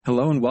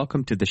Hello and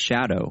welcome to The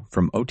Shadow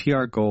from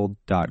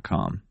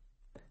OTRGold.com.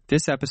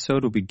 This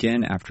episode will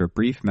begin after a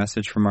brief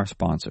message from our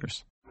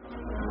sponsors.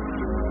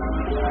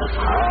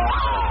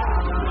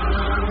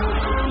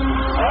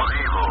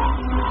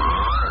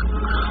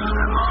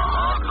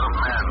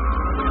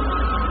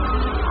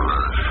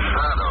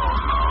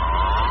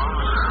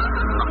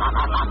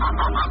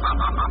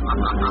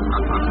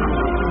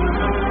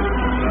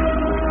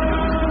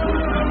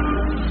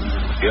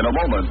 In a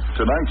moment,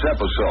 tonight's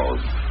episode.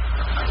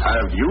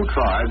 Have you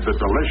tried the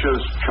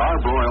delicious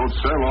charbroiled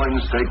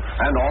sirloin steak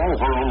and all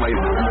for only...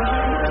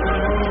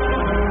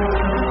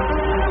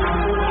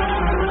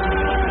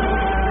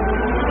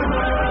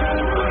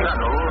 The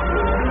Shadow,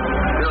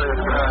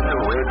 serious character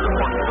who aids the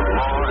forces of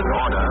law and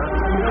order,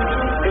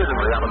 is in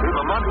reality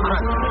Lamont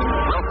Cranston,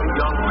 wealthy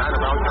young man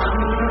about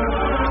town.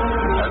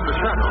 As the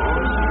Shadow,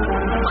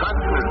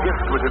 Cranston is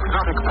gifted with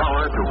hypnotic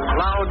power to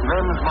cloud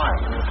men's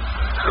minds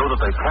so that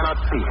they cannot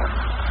see him.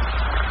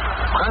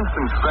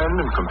 Cranston's friend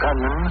and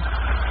companion,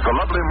 the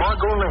lovely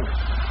Margot Lane,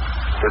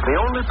 is the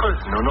only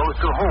person who knows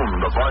to whom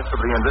the voice of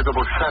the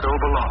invisible Shadow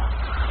belongs.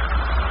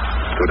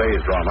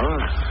 Today's drama,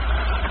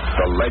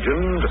 The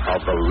Legend of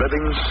the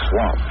Living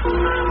Swamp.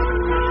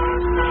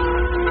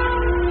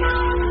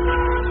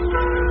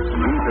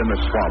 Deep in the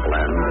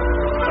swampland,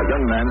 a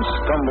young man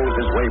stumbles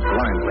his way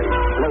blindly,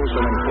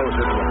 closer and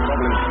closer to a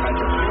bubbling patch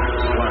of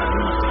slime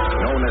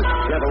known as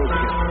Devil's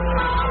Dip.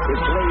 His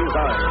glazed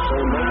eyes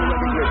show no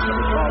recognition of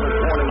his father's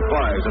warning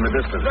cries in the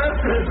distance.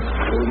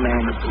 Old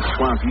man of the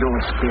swamp, you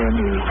don't scare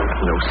me.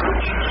 No, sir.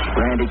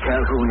 Randy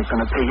Calhoun is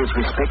going to pay his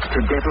respects to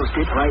Devil's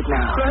Dip right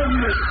now.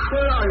 Randy,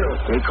 where are you?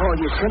 They call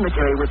you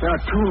cemetery without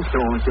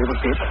tombstones,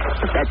 Devil's Dip,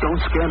 but that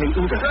don't scare me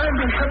either.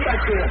 Randy, come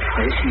back here.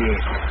 There she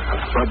is,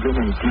 bubbling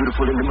and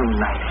beautiful in the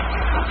moonlight.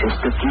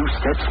 Just a few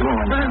steps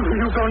more. Randy,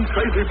 you've gone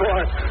crazy,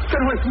 boy. Get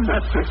away from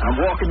that thing. I'm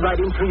walking right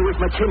into you with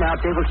my chin out,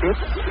 Devil's Dip.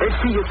 Let's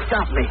see you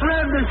stop me.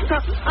 Randy,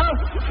 stop. Out.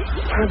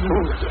 Can't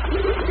move.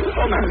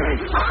 Oh, my leg.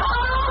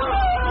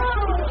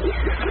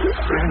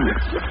 Randy,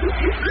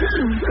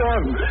 he's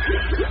gone.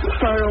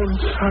 My own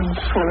son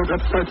swallowed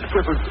up by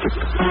Devil's Dip.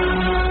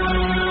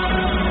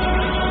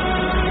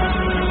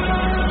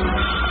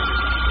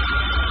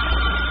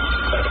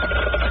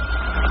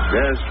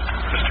 Yes?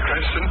 Mr.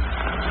 Cranston?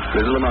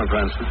 This is Lamont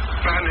Cranston.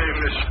 My name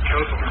is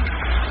Calhoun.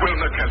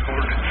 Wilmer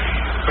Calhoun.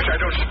 But I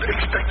don't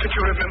expect that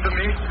you remember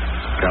me.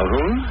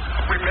 Calhoun?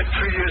 We met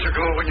 3 years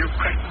ago when you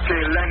cracked the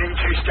landing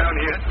case down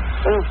here.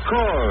 Oh, of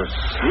course.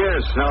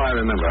 Yes, now I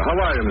remember. How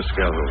are you, Mr.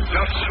 Calhoun?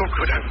 Not so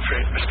good, I'm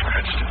afraid, Mr.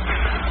 Cranston.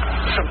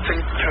 Something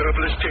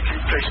terrible is taking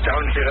place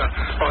down here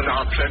on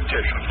our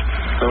plantation.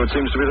 So it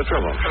seems to be the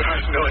trouble. I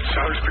know it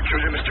sounds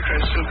peculiar, Mr.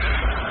 Cranston,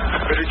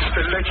 but it's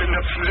the legend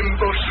of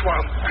Limbo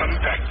Swamp come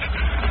back.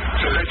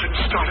 The legend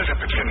started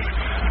up again.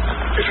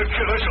 It will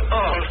kill us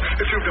all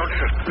if you don't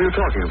help. What are you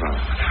talking about?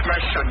 My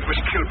son was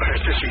killed by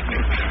us this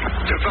evening,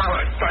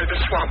 devoured by the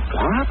swamp.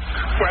 What?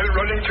 While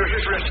running to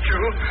his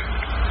rescue,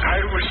 I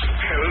was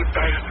held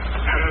by a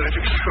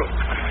paralytic stroke.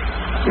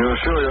 You're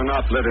sure you're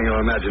not letting your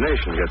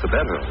imagination get the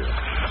better of you?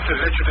 The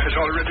legend has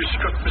already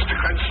struck, Mr.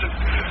 Cranston.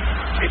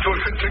 It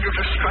will continue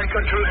to strike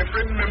until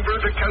every member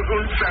of the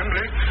Calhoun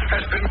family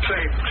has been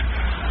claimed.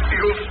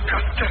 You've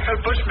got to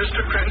help us,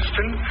 Mr.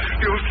 Cranston.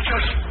 You've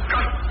just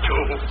got to.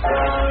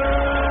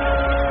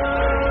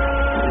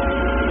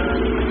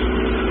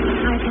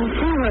 I can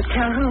see what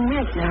Calhoun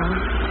meant now.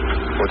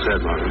 What's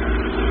that, Margaret?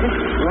 This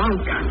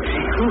swamp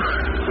country.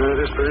 It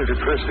is pretty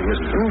depressing,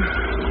 isn't it?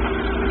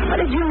 What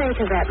did you make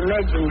of that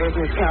legend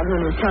business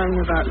Calhoun was telling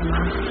you about,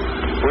 Lamont?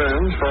 Well,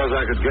 as far as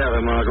I could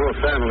gather, Margot, a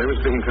family was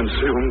being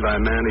consumed by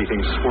a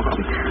man-eating swamp.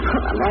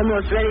 I'm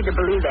almost ready to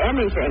believe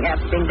anything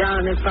after being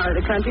down in this part of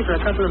the country for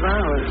a couple of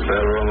hours.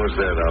 Well, we're almost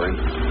there, darling.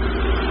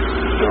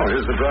 Oh,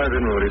 here's the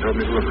drive-in road he told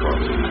me to look for.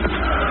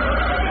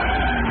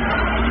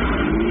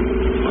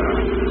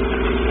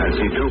 I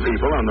see two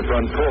people on the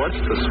front porch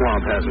the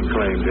swamp hasn't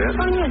claimed yet.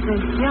 Oh, yes, a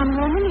young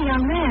woman, a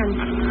young man.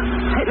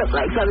 They look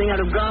like something out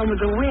of Gone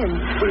with the Wind.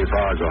 Pretty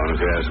far gone, if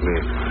you ask me.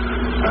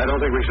 I don't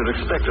think we should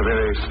expect a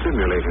very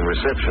stimulating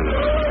reception.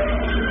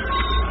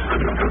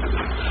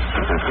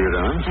 After you,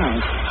 Don.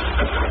 Thanks.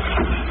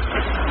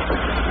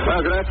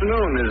 Well, good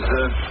afternoon. Is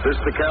this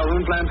the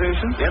Calhoun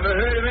plantation? Never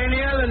heard of any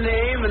other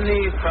name in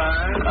these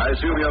parts. I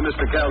assume you're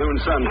Mr.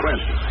 Calhoun's son,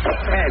 Quentin.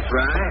 That's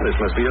right. This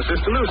must be your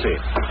sister, Lucy.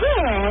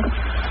 Yes.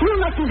 You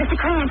must be Mr.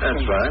 Cranston.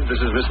 That's right.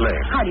 This is Miss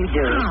Lane. How do you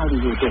do? How do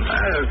you do?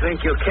 I don't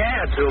think you'll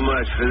care too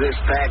much for this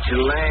patch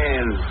of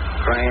land,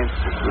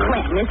 Cranston.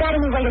 Quentin, is that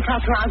any way to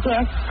talk to our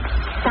guests?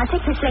 Now,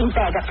 take Miss Lane's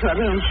bag up to her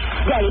room.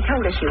 Daddy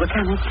told us you were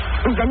coming.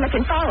 We've been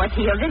looking forward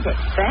to your visit.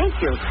 Thank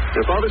you.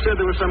 Your father said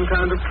there was some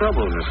kind of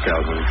trouble, Miss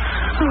Calhoun.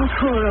 Oh,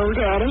 poor old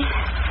Daddy.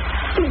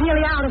 He's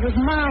nearly out of his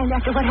mind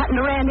after what happened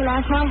to Randy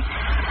last night.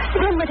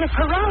 Then with his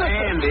paralysis.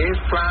 Randy's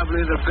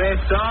probably the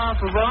best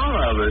off of all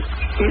of us.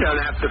 He don't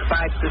have to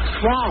fight the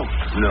swamp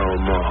no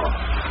more.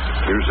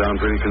 You sound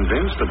pretty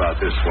convinced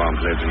about this swamp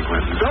legend,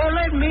 Quentin. Don't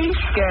let me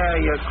scare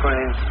you,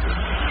 Cranston.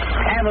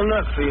 Have a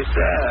look for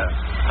yourself.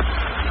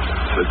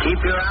 But keep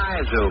your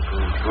eyes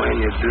open when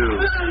you do.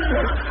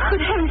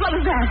 Good heavens, what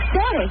was that?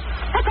 Daddy.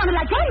 That sounded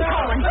like Daddy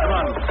calling.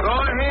 Go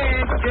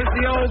ahead. Just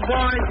the old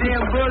boy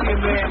seeing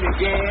boogeyman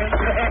again.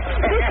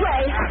 This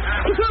way.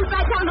 It goes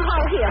right down the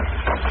hall here.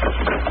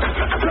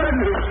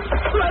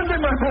 Randy,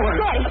 my boy.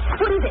 Daddy,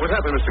 what is it? What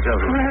happened, Mr.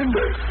 Calhoun?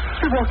 Randy.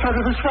 He walked out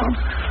of the swamp.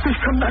 He's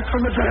come back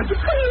from the dead.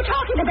 What are you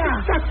talking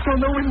about? That's on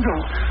the window.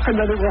 And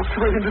then he walked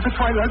away into the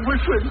twilight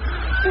whistling.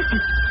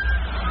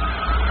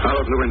 I'll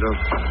open the window.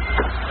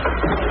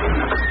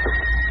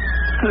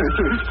 There it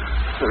is.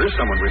 There is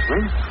someone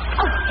whistling.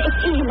 Oh,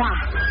 it's Eli.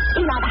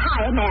 Eli, the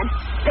hired man.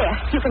 There,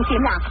 you can see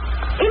him now.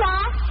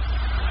 Eli?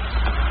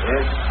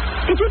 Yes?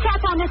 Did you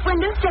tap on this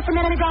window just a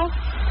minute ago?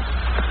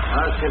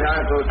 How should I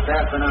go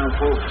tapping on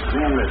folks'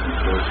 windows,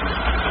 folks?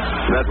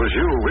 That was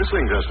you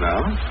whistling just now.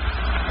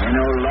 Ain't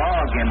no law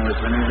again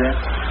whistling, is there?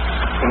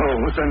 Oh,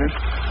 then it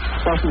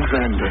wasn't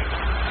Randy.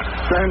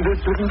 Randy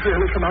didn't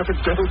really come out of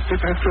Devil's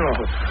Dip after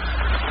all.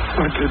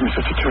 Oh, it gave me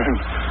such a turn.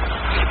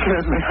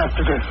 Scared me half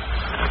to death.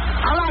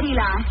 All right,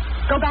 Eli.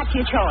 Go back to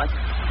your chores.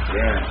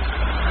 Yeah.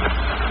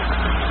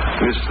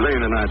 Miss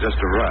Lane and I just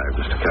arrived,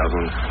 Mr.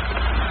 Calhoun.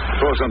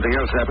 Before something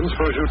else happens,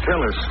 suppose you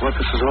tell us what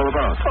this is all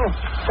about. Oh,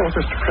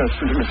 Mr.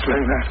 Preston and Miss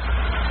Lane,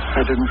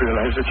 I didn't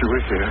realize that you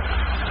were here.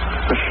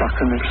 The shock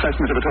and the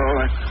excitement of it all,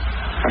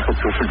 I hope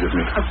you'll forgive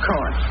me. Of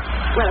course.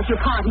 Well, if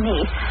you'll pardon me,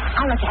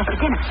 I'll let you after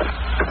dinner.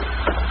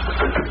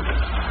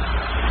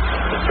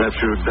 Perhaps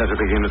you'd better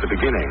begin at the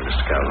beginning,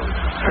 Mr. Calhoun.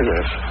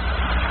 Yes.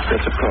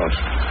 Yes, of course.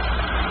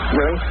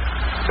 Well,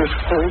 this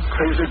whole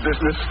crazy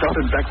business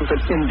started back with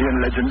an Indian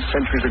legend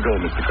centuries ago,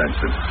 Mr.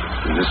 Cranston.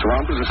 The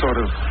swamp is a sort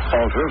of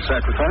altar of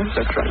sacrifice?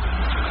 That's right.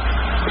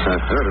 Yes,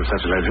 I've heard of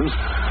such legends.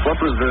 What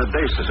was the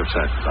basis of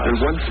sacrifice? And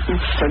once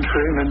each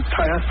century, an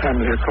entire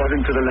family,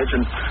 according to the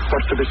legend,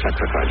 was to be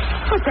sacrificed.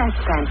 But that's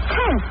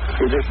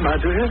fantastic. It is, my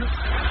dear.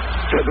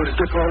 Devil's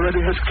Dip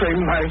already has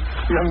claimed my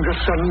youngest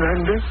son,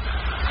 Randy.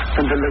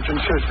 And the legend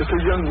says that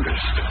the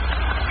youngest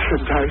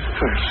should die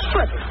first.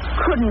 But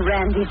couldn't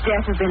Randy's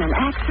death have been an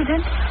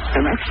accident?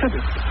 An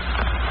accident?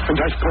 And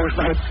I suppose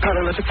my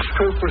paralytic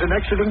stroke was an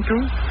accident,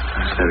 too?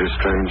 It's very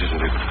strange,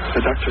 isn't it?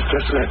 The doctor's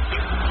just left.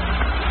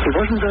 He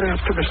wasn't very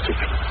optimistic.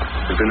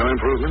 There's been no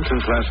improvement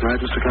since last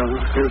night, Mr. Calhoun?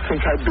 You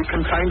think I'd be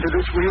confined to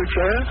this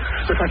wheelchair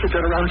if I could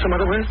get around some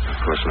other way? Of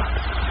course not.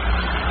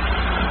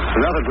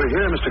 Now that we're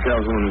here, Mr.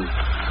 Calhoun,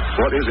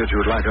 what is it you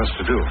would like us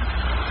to do?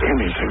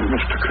 Anything,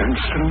 Mr.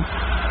 Cranston.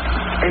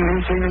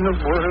 Anything in the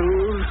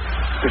world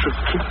that would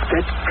keep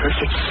that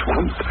cursed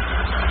swamp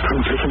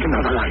from taking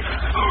another life.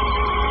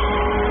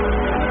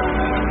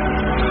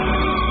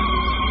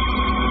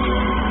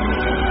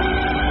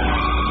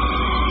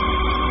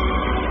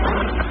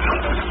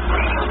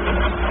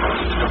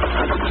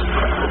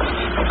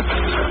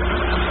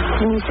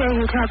 Can you say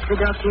you talked to the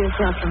doctor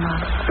yourself,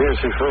 Lamont? Yes,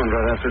 he phoned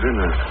right after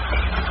dinner.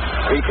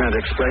 He can't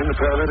explain the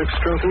paralytic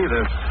stroke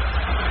either.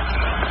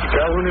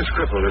 Calhoun is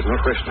crippled, there's no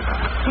question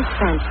about it. It's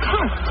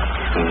fantastic.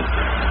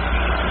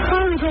 Why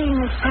are we taking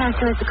this past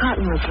towards the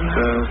cottonwood, you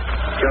know?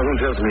 Calhoun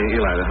tells me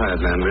Eli, the hired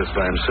man, lives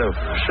by himself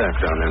in a shack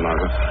down there,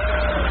 Margaret.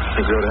 I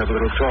think we ought to have a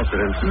little talk with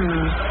him.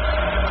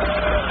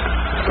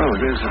 Oh,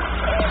 here's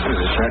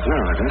a shack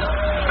now, I guess.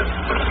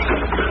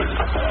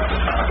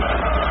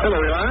 Hello,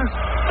 Eli.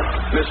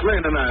 Miss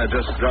Lane and I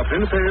just dropped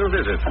in to pay you a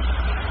visit.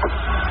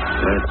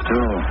 Let's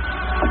go.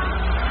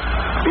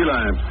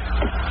 Eli,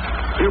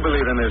 do you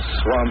believe in this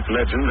swamp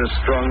legend as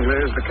strongly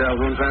as the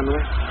Calhoun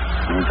family?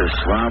 Ain't the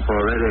swamp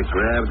already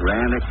grabbed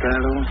Randy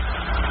Calhoun?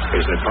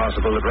 Isn't it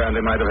possible that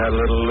Randy might have had a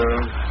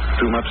little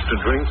too much to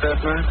drink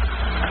that night?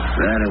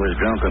 Randy was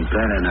drunk on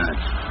plenty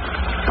nights.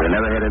 They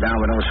never headed down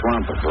with no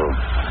swamp before.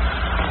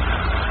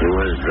 He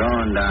was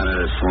drawn down to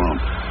the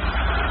swamp.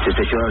 Just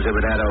as sure as if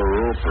it had a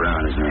rope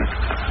around his neck.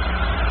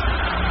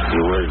 He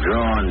was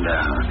drawn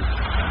down.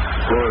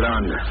 Pulled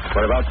under.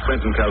 What about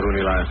Quentin Calhoun,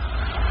 Eli?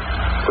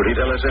 Could he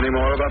tell us any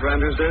more about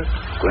Randy's death?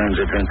 Quinn's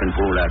a drinking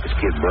fool like his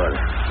kid brother.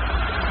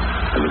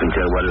 And we can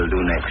tell what he'll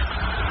do next.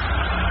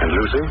 And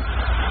Lucy?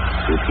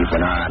 You keep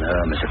an eye on her,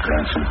 Mr.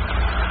 Cranston.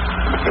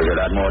 There's a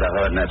lot more to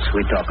her than that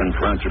sweet-talking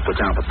front you put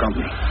down for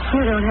company.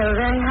 You don't have a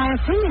very high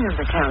opinion of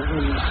the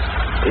Calhouns.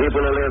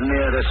 People who live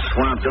near the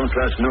swamp don't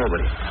trust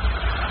nobody.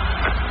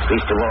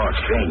 Least of all,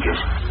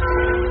 strangers.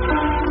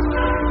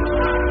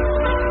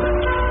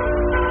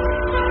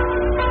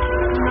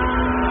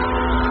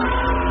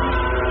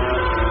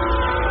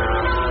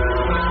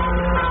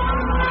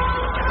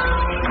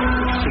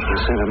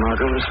 Santa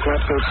Margot, the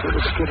flatboat's a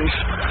little skittish.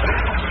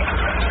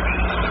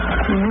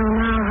 You know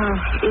now how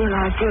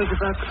Eli feels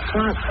about the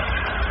swamp.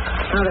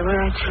 Now that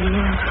we're actually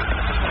in.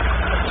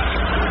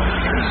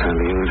 Yes, I'm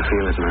beginning to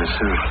feel it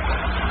myself.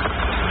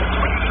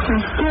 I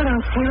still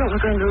don't see what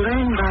we're going to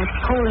learn by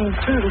pulling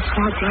through the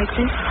swamp like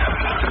this.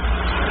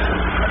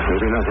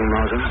 Maybe nothing,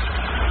 Margot.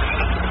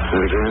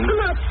 And again?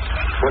 Look!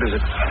 What is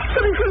it?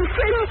 Something's coming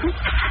straight at me.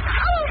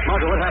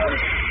 Margot, what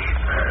happened?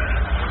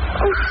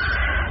 Oh,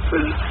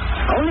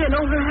 only a an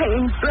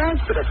overhanging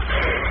branch, but it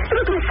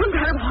looked like some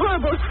kind of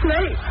horrible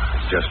snake.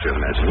 It's just your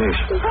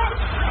imagination. What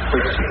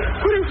is it?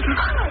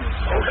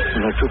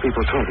 Like two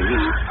people talking.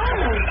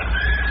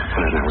 All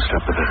right, now we'll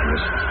stop the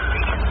business.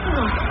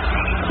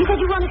 You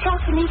said you want to talk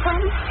to me,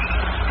 friend?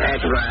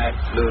 That's right,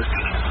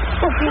 Lucy.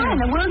 Well, why in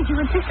the world did you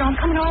insist on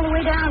coming all the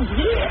way down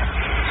here?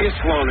 Just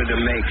wanted to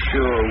make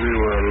sure we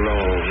were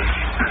alone.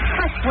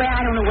 I swear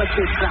I don't know what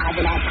you're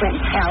driving at,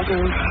 Quentin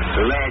Calhoun.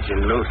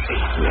 Legend, Lucy.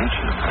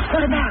 Legend?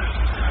 What about it?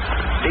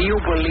 Do you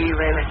believe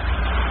in it?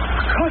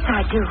 Of course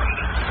I do.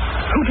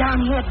 Who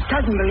down here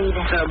doesn't believe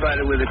it?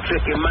 Somebody with a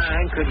tricky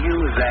mind could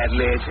use that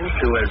legend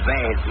to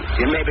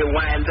advantage and maybe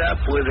wind up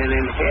with an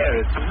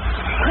inheritance.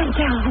 Quentin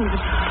Calhoun,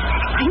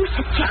 are you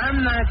suggesting?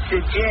 I'm not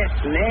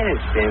suggesting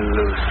anything,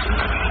 Lucy.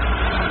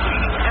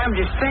 I'm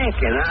just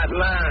thinking out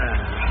loud.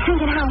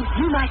 Thinking how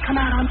you might come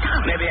out on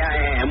top. Maybe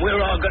I am.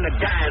 We're all going to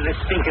die in this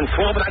stinking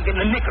swamp without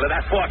getting a nickel of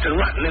that fortune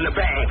rotting in the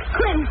bank.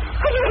 Quentin,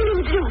 what are you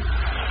aiming to do?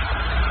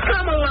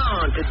 Come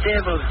along to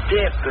Devil's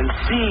Dip and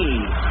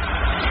see,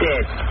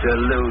 Sister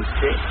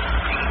Lucy.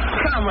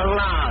 Come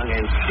along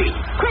and see.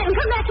 Quentin,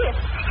 come back here.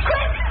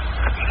 Quentin!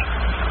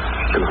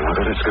 Come on,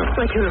 Margot, let's go.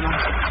 Where to, Lamont?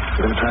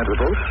 We're going to tide the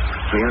boat.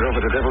 We head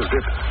over to Devil's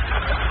Dip.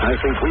 I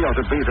think we ought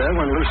to be there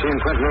when Lucy and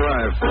Quentin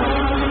arrive.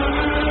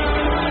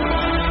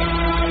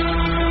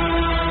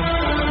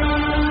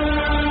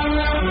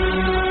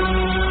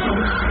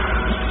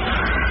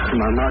 Come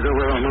on, Margot,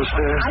 we're almost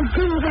there. I'm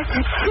doing this to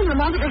see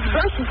Lamont, but this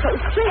brush is so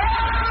thick.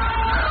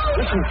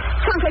 Listen.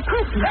 Sounds like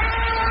Quentin.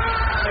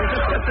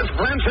 Just get this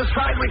branch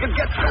aside, we can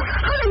get through.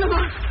 Hurry,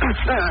 Lamont.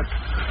 That's there.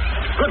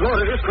 Good Lord,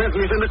 it is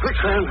Quentin. He's in the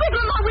quicksand. Quick,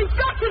 Lamont, we've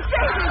got to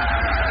save him.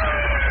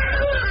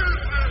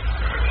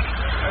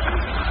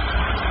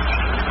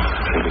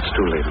 It's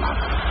too late, Mom.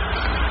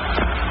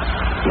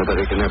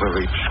 Nobody can ever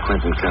reach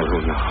Quentin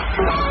Calhoun now.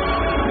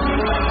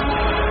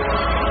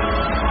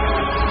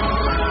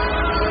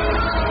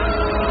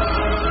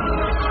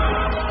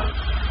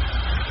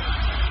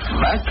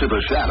 Back to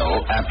the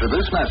shadow after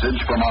this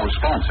message from our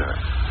sponsor.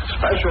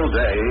 Special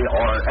day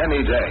or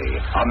any day,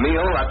 a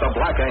meal at the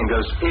Black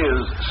Angus is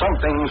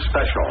something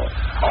special.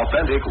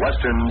 Authentic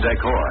Western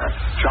decor,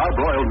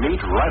 charbroiled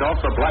meat right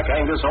off the Black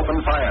Angus open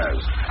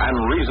fires, and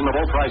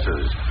reasonable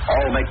prices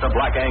all make the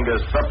Black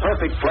Angus the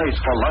perfect place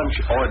for lunch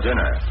or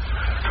dinner.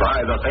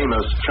 Try the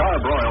famous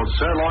charbroiled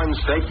sirloin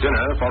steak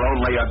dinner for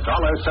only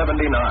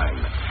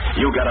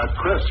 $1.79. You get a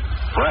crisp,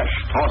 fresh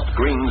tossed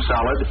green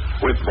salad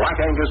with Black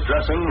Angus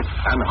dressing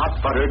and hot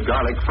buttered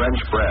garlic French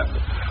bread.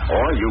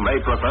 Or you may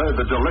prefer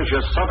the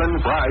delicious Southern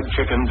fried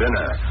chicken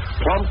dinner.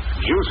 Plump,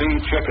 juicy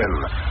chicken,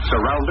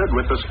 surrounded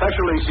with the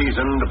specially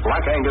seasoned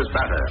Black Angus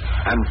batter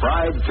and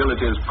fried till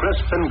it is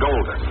crisp and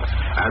golden.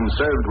 And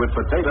served with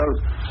potatoes,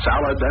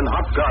 salad, and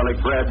hot garlic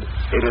bread,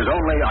 it is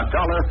only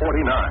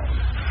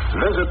 $1.49.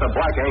 Visit the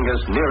Black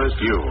Angus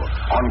nearest you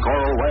on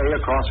Coral Way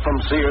across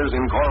from Sears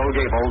in Coral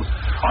Gables,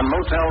 on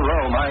Motel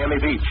Row, Miami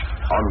Beach,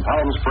 on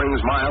Palm Springs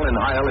Mile in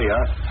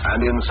Hialeah,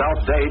 and in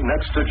South Dade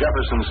next to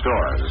Jefferson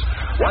Stores.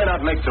 Why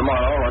not make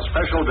tomorrow a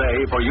special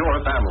day for your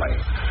family?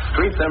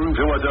 Treat them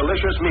to a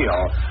delicious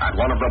meal at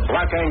one of the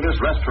Black Angus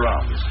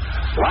restaurants.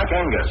 Black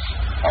Angus,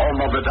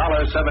 home of the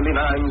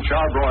 $1.79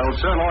 charbroiled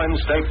sirloin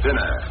steak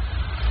dinner.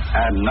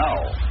 And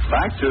now,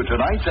 back to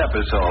tonight's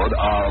episode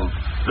of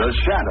The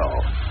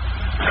Shadow.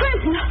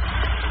 Quentin!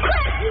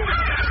 Quentin!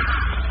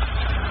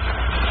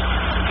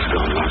 He's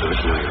gone out of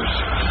his nerves.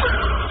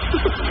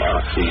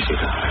 Easy,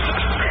 darling.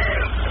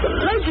 The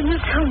legend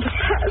has come to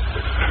pass.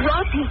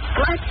 Rotten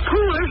black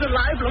pool is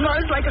alive,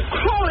 Lamar's like a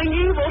crawling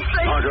evil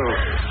thing. Margot.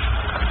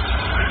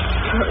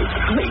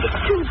 Maybe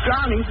 2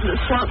 drownings in the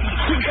swamp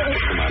today.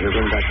 Come on, you're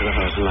going back to the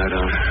house and lie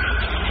down.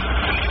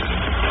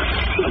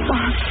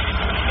 Lamar,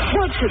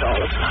 what's it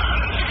all about?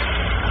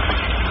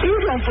 You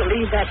don't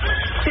believe that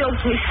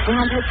filthy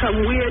swamp has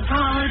some weird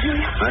power, do you?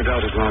 I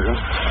doubt it, Margot.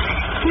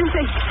 You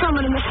think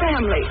someone in the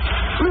family,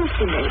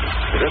 Lucy, maybe?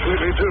 I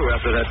definitely do,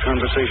 after that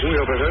conversation we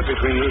overheard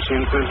between Lucy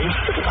and Quentin.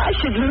 Why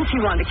should Lucy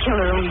want to kill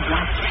her own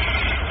brother?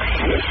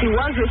 And if she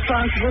was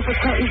responsible for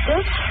Quentin's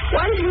death,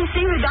 why didn't you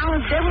see her down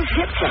with Devil's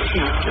Dip just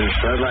now? Yes,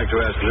 I'd like to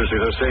ask Lucy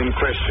those same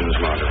questions,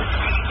 Margot.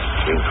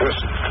 In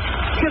person.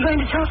 You're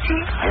going to talk to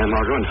her? I am,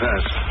 Margot, and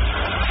fast.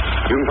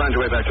 You can find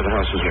your way back to the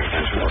house from here,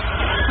 can't you?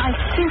 I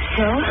think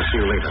so. I'll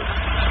see you later.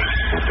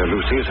 After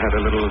Lucy's had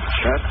a little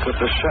chat with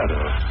the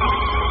shadow.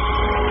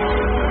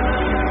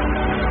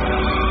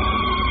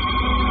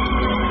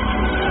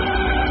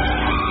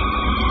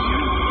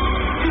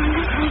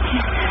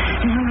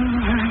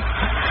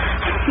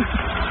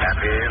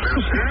 Happy,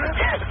 Lucy?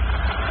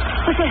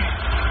 What's that?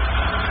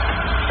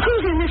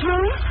 Who's in this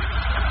room?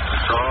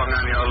 Song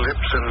on your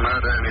lips and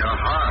murder in your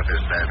heart,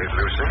 is that it,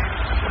 Lucy?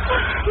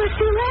 You're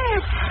still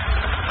there.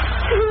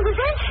 Who was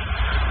that?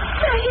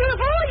 I hear a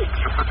voice.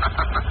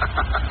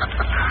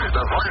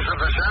 The voice of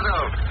the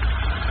shadow.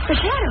 The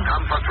shadow?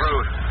 Come for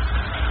truth.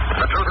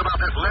 The truth about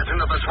this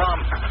legend of the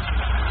swamp.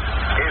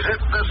 Is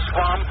it the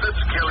swamp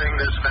that's killing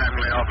this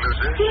family off,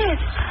 Lucy? Yes.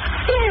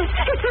 Yes,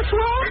 it's a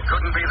swamp. It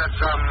couldn't be that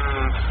some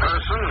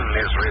person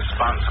is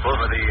responsible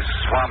for these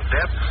swamp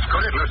deaths,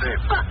 could it, Lucy?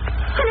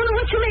 I don't know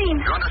what you mean.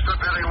 You understood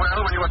very well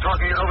when you were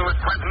talking it over with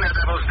Quentin at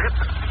Devil's Dip.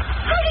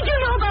 How did you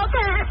know about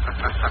that?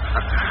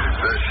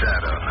 The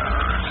Shadow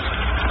knows.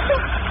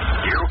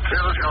 You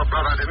killed your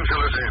brother, didn't you,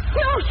 Lucy?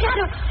 No,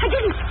 Shadow, I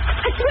didn't.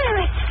 I swear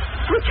it.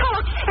 We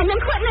talked, and then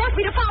Quentin asked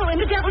me to follow him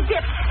to Devil's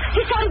Dip.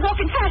 He started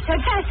walking faster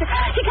and faster.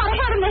 He got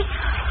ahead of me.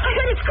 I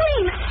heard him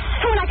scream.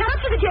 And when I got up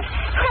to the dip,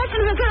 Cranston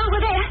and the girl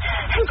were there,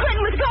 and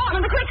Quentin was gone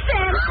on the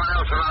quicksand. Anyone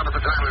else around at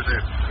the time, Lucy?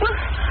 Well,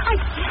 I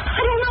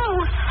don't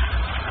know.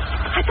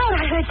 I thought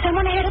I heard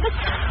someone ahead of us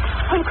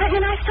when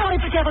Quentin and I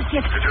started for Devil's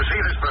Dip. Did you see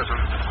this person?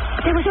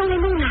 There was only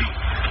moonlight,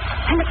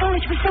 and the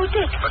foliage was so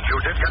thick. But you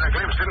did get a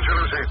glimpse, didn't you,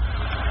 Lucy?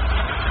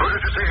 Who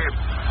did you see?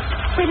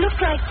 They looked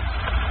like...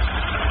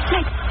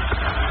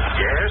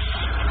 Yes?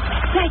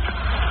 Like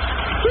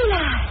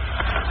Eli.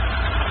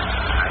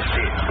 I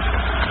see.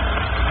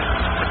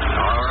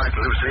 All right,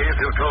 Lucy, if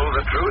you told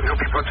the truth, you'll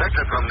be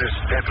protected from this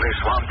deadly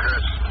swamp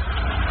curse.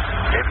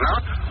 If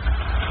not,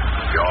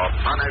 your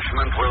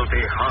punishment will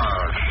be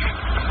harsh.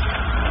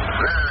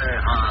 Very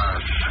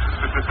harsh.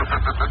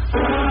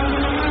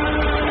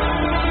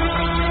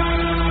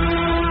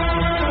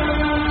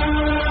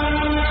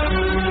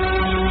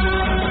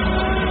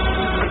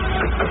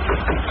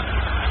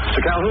 Mr.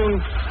 Calhoun?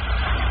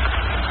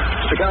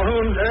 Mr.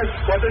 Calhoun? Yes,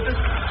 what is it?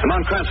 Come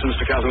on, Cranston,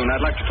 Mr. Calhoun.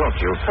 I'd like to talk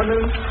to you. Come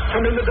in.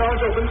 Come in, the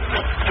door's open.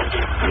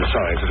 I'm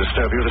sorry to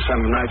disturb you this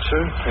time of night,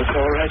 sir. It's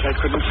all right, I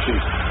couldn't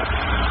sleep.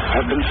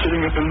 I've been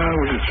sitting up in my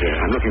wheelchair.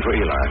 I'm looking for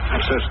Eli.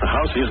 I've searched the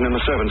house. He isn't in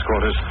the servants'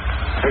 quarters.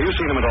 Have you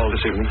seen him at all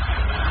this evening?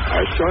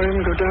 I saw him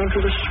go down to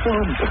the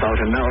swamp about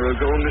an hour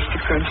ago, Mr.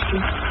 Cranston.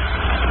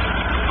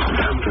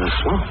 Down to the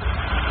swamp?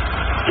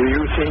 Do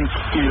you think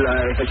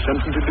Eli has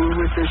something to do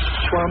with this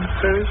swamp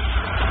curse?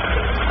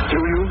 Do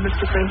you,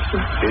 Mr.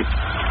 Cranston? It's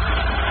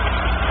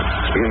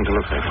beginning to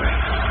look that way.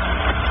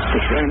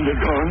 Is Randy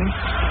gone?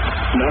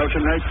 Now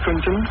tonight,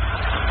 Quentin?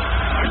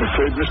 I'm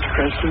afraid, Mr.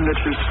 Cranston, that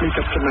he'll sneak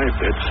up to my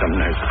bed some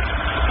night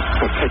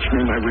or fetch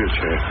me in my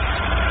wheelchair.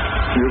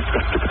 You've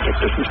got to protect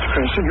us, Mr.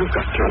 Cranston. You've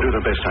got to. I'll do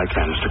the best I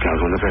can, Mr.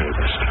 Calhoun, the very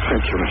best.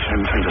 Thank you, Miss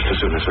Hammond. Just as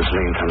soon as Miss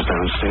Lane comes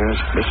downstairs.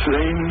 Miss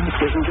Lane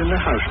isn't in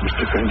the house,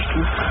 Mr.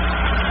 Cranston.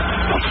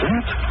 What's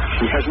that?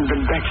 She hasn't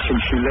been back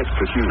since she left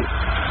with you.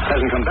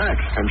 Hasn't come back?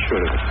 I'm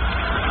sure of it.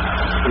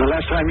 And the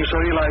last time you saw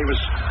Eli, he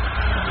was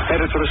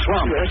headed for the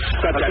swamp. Yes,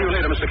 but I'll see you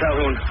later, Mr.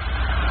 Calhoun.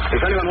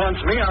 If anyone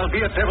wants me, I'll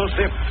be at Devil's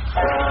Dip.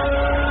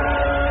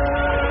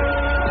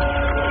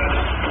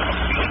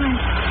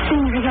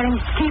 Things are getting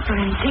deeper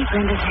and deeper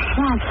into the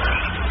swamp.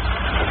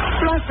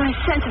 Lost my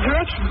sense of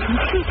direction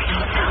completely.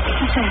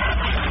 Who's there?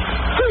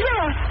 Who's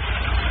there?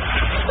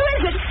 Who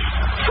is it?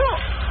 Who?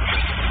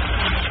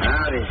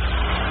 Howdy.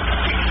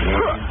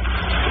 Who?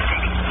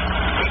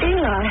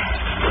 Eli.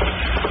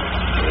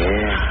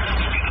 Yeah.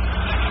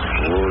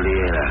 Old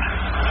Eli.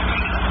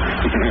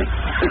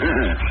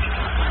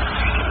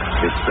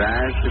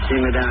 Surprised to see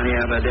me down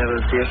here by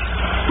Devil's Dip?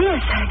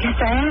 Yes, I guess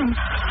I am.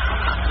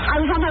 I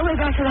was on my way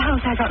back to the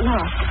house. I got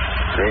lost.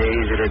 Very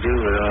easy to do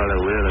with all the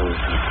willows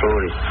and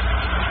foliage.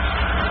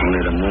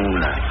 Only the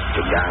moonlight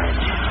to guide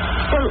you.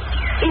 Well,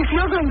 if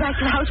you're going back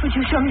to the house, would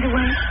you show me the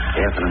way?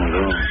 Definitely I'm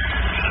going.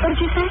 What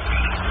did you say?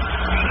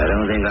 I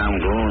don't think I'm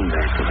going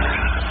back to the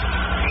house.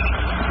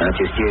 Not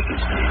just yet,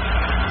 Miss Lane.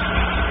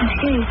 I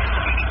see.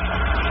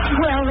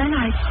 Well, then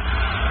I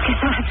guess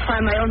I'll have to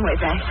find my own way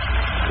back.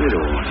 You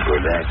don't want to go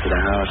back to the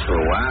house for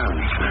a while,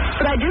 Miss Lane.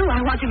 But I do. I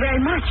want to very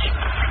much.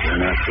 You're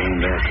not going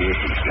back yet,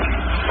 Miss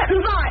Lane.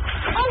 Goodbye.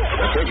 Oh!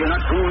 I said you're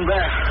not going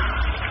back.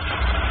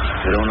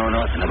 You don't know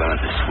nothing about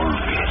the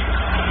swamp yet.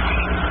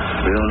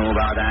 We don't know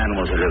about the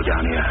animals that live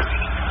down here.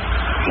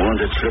 The ones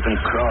that slip and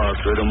crawl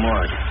through the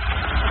mud.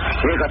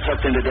 They got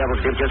sucked into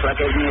Devil's Dip just like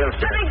everything else.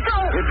 Let me go!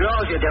 It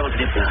draws you, Devil's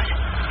Dip does.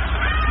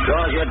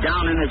 Draws you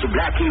down in its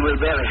black evil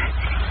belly.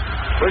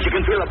 Where you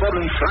can feel a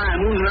bubbling slime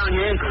moving around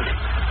your ankles.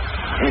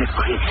 And it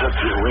creeps up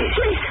to your waist.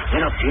 Please.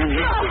 Then up to your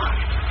neck. No.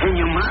 And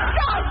your mouth.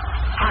 Stop!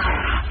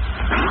 Higher.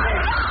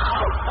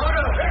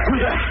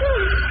 Who's that?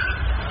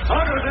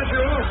 Margaret, is it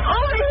you?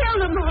 Oh, the hell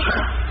no more.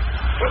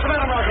 What's the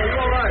matter, Margaret? You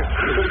all right?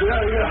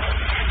 Yeah.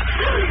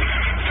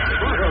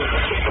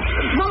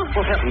 Mom.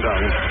 What happened,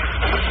 darling?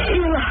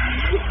 Eli.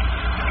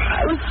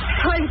 I was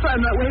trying to find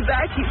my way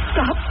back. He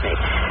stopped me.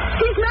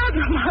 He's mad,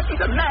 Lamont.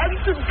 He's a mad,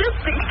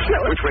 sadistic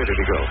killer. Which way did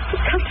he go? He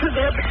comes through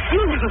there, but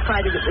you'll never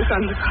find him in this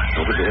underground.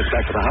 Oh, but you head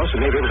back to the house and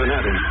may be able to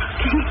nab him.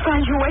 Can you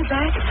find your way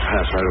back?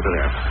 Pass right over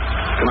there.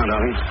 Come on,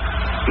 darling.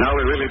 Now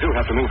we really do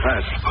have to move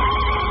fast.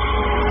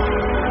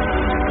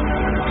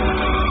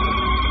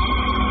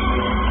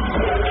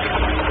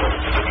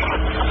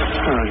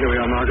 Here we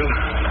are, Margot.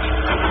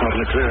 Out in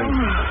the clearing. Oh,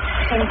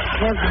 thank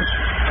heaven.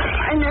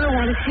 I never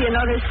want to see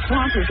another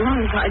swamp as long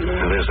as I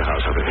live. Now, there's the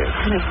house over here.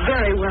 And a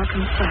very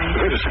welcome sight.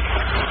 Wait a second.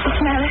 What's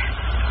the matter?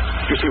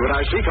 You see what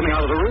I see coming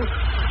out of the roof?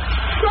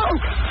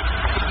 Smoke!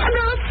 And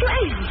there are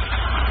flames!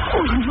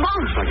 Oh, Mom!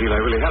 Looks like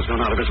Eli really has gone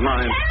out of his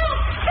mind.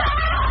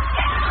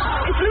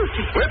 It's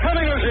Lucy. We're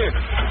coming, Lucy!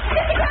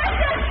 Mr.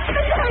 Cranston!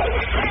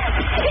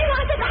 He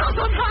wants the house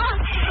on fire.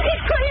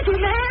 He's crazy,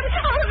 man.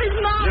 Out of his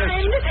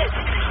mind.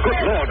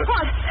 Good Lord.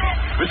 What?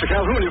 Mr.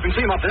 Calhoun, you can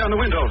see him up there on the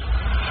window.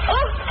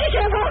 Oh, he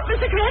can't walk,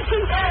 Mr.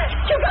 Cranston.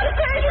 You've got to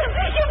save him.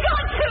 You've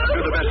got to. I'll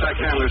do the best I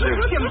can, Lucy. You're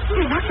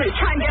not going to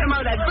try and get him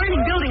out of that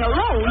burning building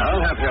alone.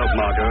 I'll have help,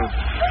 Margot.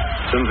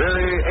 Some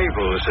very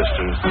able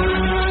assistance.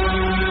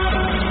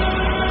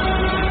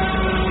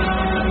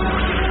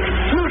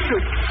 Lucy,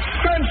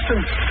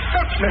 Cranston,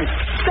 get me.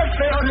 Get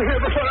me out of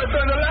here before I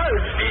burn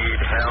alive.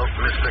 Need help,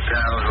 Mr.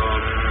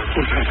 Calhoun?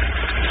 Who's that?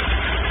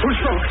 Who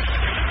spoke?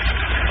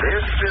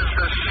 This is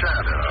the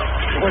Shadow.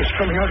 Voice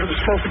coming out of the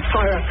smoke and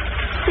fire.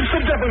 It's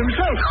the devil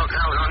himself. No,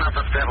 Calhoun, not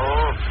the devil,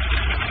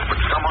 but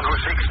someone who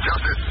seeks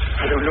justice.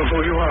 I don't know who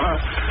you are,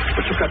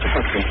 but you've got to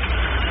help me.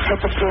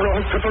 Help a poor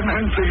old crippled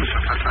man, please.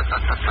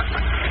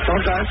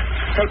 Don't ask.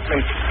 Help me.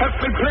 Help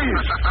me,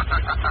 please.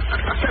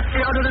 Get me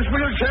out of this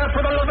wheelchair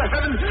for the love of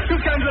heaven. You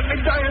can't let me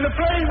die in the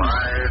flames.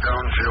 Why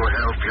don't you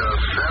help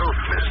yourself,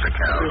 Mr.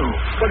 Calhoun?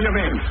 What do you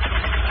mean?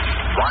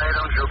 Why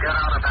don't you get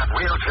out of that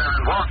wheelchair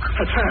and walk?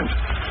 I can't.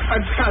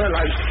 I'm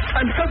paralyzed.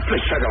 I'm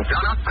helpless, Shadow.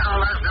 You're not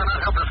paralyzed. You're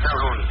not helpless,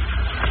 Calhoun.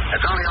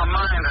 It's only your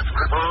mind that's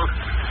crippled.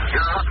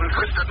 Your rotten,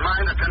 twisted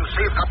mind that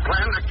conceived a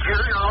plan to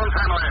kill your own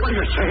family. What are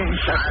you saying,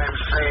 Shadow? I'm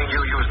saying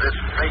you use this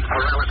fake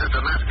paralysis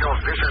to mask your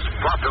vicious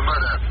plot to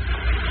murder.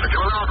 But you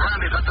allowed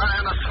Randy to die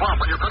in the swamp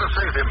when you could have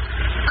saved him.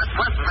 That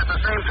Quentin met the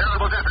same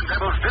terrible death in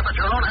Devil's Dip at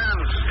your own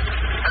hands.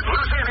 And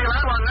Lucy and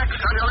Eli were next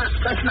on your list.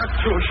 That's not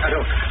true,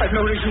 Shadow. I've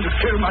no reason to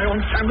kill my own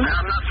family.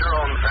 I'm not your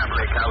own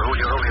family, Calhoun.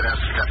 You're only their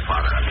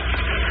stepfather.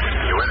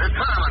 You were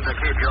determined to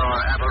keep your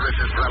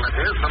avaricious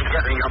relatives from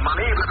getting your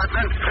money, even if it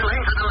meant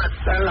killing to do it.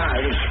 They're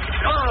lies.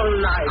 All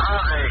lies.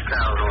 Aye,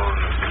 Calhoun.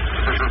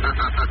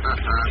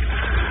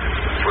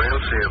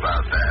 We'll see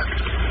about that.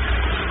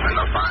 When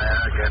the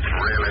fire gets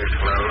really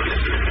close,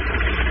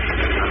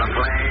 when the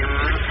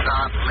flames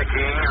start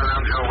licking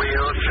around your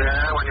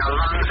wheelchair, when your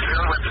lungs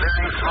fill with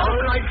clearing smoke. All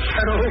right,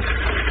 Shadow.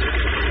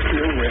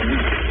 You win.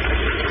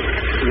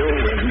 You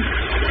win.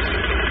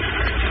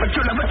 But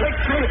you'll never take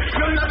me.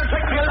 You'll never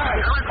take me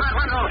alive. Go in that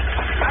window.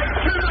 I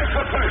kill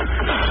myself first.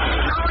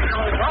 No, you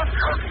won't.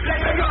 Let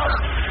me go.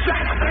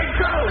 Let me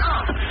go. No.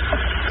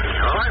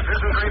 Your life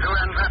isn't going to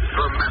end that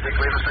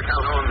dramatically, Mr.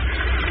 Calhoun.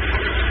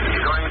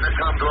 It's going to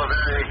come to a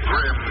very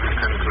grim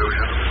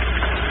conclusion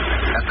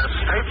at the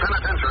state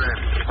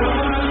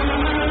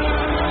penitentiary.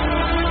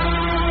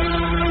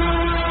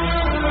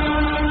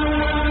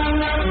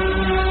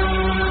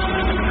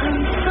 I'm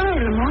sorry,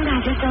 Lamont. I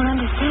just don't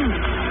understand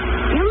it.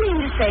 You mean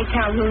to say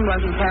Calhoun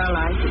wasn't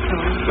paralyzed at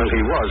all? Well,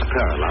 he was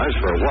paralyzed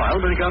for a while,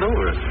 but he got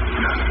over it.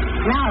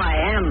 Now I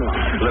am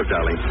lost. Look,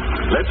 darling,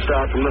 let's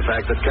start from the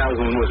fact that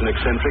Calhoun was an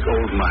eccentric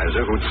old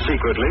miser who'd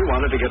secretly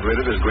wanted to get rid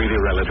of his greedy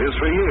relatives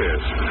for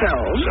years. So,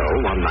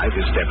 one night,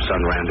 his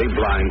stepson Randy,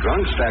 blind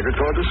drunk, staggered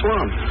toward the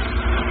swamp.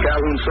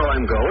 Calhoun saw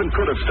him go and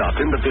could have stopped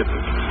him, but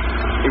didn't.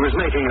 He was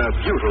making a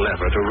futile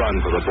effort to run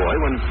for the boy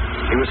when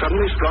he was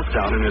suddenly struck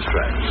down in his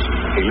tracks.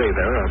 He lay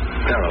there, a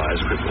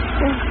paralyzed cripple.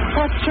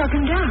 What struck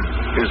him down?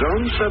 His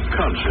own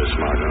subconscious,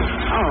 Margot.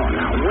 Oh,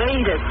 now,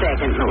 wait a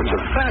second. No, it's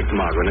a fact,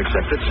 Margot, an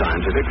accepted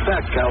scientific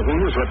fact.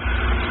 Calhoun was what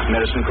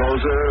medicine calls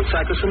a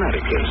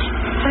psychosomatic case.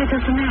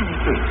 Psychosomatic?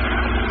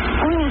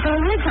 Oh, yes, I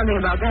read something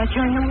about that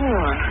during the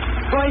war.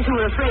 Boys who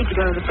were afraid to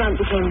go to the front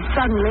became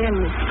suddenly and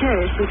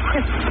mysteriously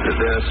crippled. If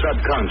their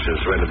subconscious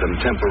rendered them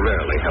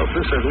temporarily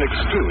helpless as an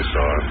excuse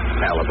or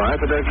alibi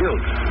for their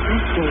guilt. I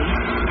see.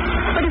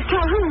 But if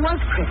Calhoun was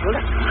crippled,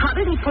 how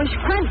did he push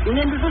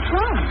Cranston into the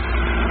swamp?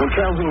 When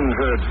Calhoun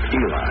heard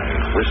Eli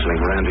whistling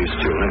Randy's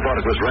tune and thought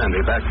it was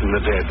Randy back from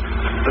the dead,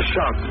 the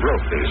shock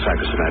broke the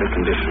psychosomatic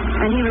condition.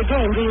 And he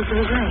regained the use of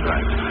his legs.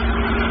 Right.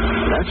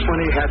 That's when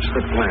he hatched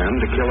the plan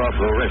to kill off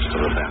the rest of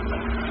the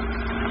family.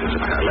 As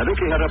a paralytic,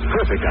 he had a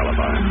perfect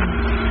alibi.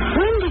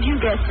 When did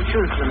you guess the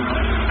truth,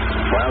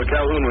 Lamont? While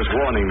Calhoun was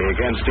warning me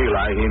against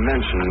Eli, he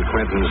mentioned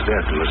Quentin's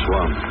death in the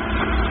swamp.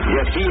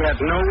 Yet he had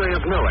no way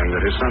of knowing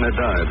that his son had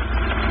died.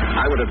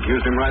 I would have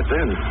accused him right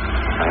then.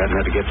 I hadn't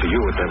had to get to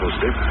you at Devil's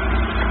Dip.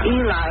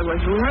 Eli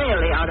was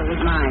really out of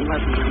his mind,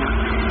 wasn't he?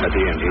 At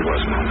the end, he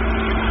was not.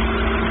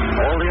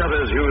 All the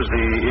others used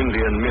the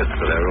Indian myth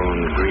for their own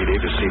greedy,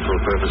 deceitful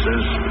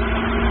purposes.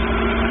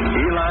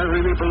 Eli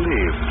really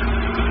believed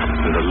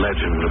in the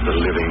legend of the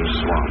living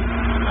swamp.